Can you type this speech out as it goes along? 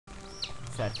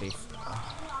Sad face.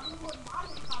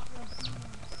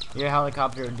 Your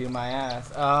helicopter would do my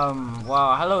ass.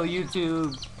 Wow, hello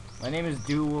YouTube. My name is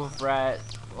DooWolfRat,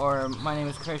 or my name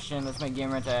is Christian. That's my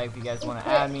gamer tag. If you guys want to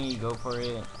add me, go for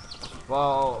it.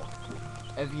 Well,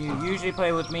 if you usually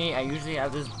play with me, I usually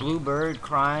have this blue bird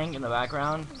crying in the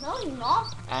background. No, you're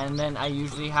not. And then I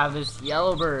usually have this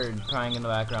yellow bird crying in the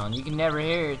background. You can never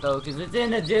hear it though, because it's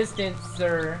in the distance,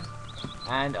 sir.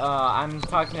 And I'm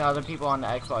talking to other people on the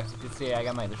Xbox. You can see I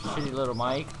got my shitty little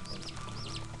mic.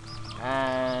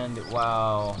 And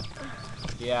wow,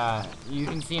 yeah, you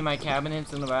can see my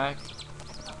cabinets in the back.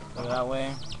 Go that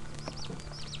way.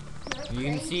 You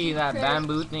can see that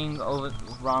bamboo thing over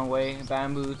wrong way.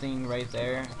 Bamboo thing right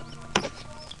there.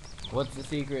 What's the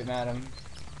secret, madam?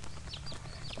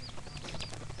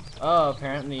 Oh,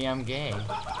 apparently I'm gay.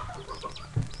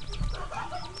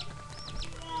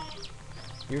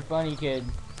 You're funny, kid.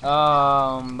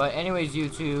 But anyways,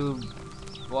 YouTube.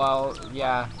 Well,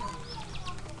 yeah.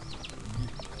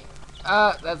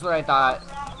 That's what I thought.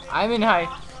 I'm in high.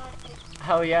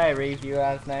 Hell yeah, I raped you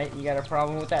last night. You got a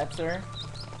problem with that, sir?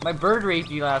 My bird raped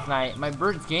you last night. My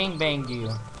bird's gang banged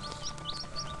you.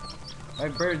 My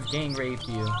bird's gang raped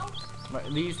you.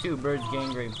 These two birds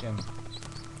gang raped him.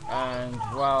 And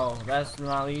well, last but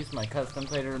not least, my custom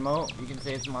plated remote. You can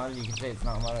say it's modded, you can say it's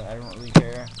not modded. I don't really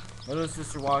care. Little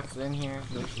sister walks in here.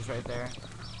 Look, she's right there.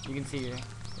 You can see her.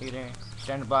 Look at her. She's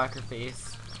trying to block her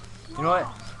face. You know what?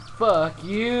 Fuck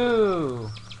you!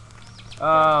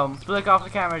 Flick off the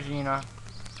camera, Gina.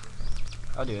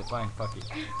 I'll do it, fine, fuck it.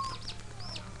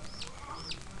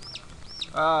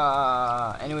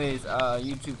 Anyways,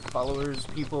 YouTube followers,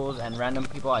 peoples, and random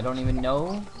people I don't even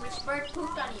know. Which bird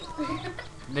pooped on you?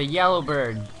 The yellow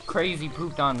bird. Crazy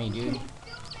pooped on me, dude.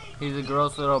 He's a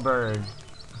gross little bird.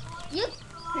 Yep.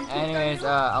 Anyways,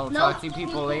 I'll talk to you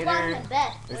people later.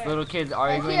 There's little kids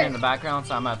arguing in the background,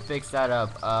 so I'm gonna fix that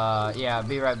up. Yeah,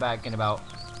 be right back in about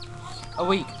a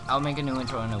week. I'll make a new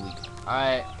intro in a week.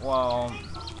 Alright, well,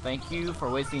 thank you for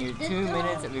wasting your 2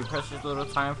 minutes of your precious little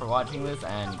time for watching this,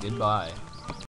 and goodbye.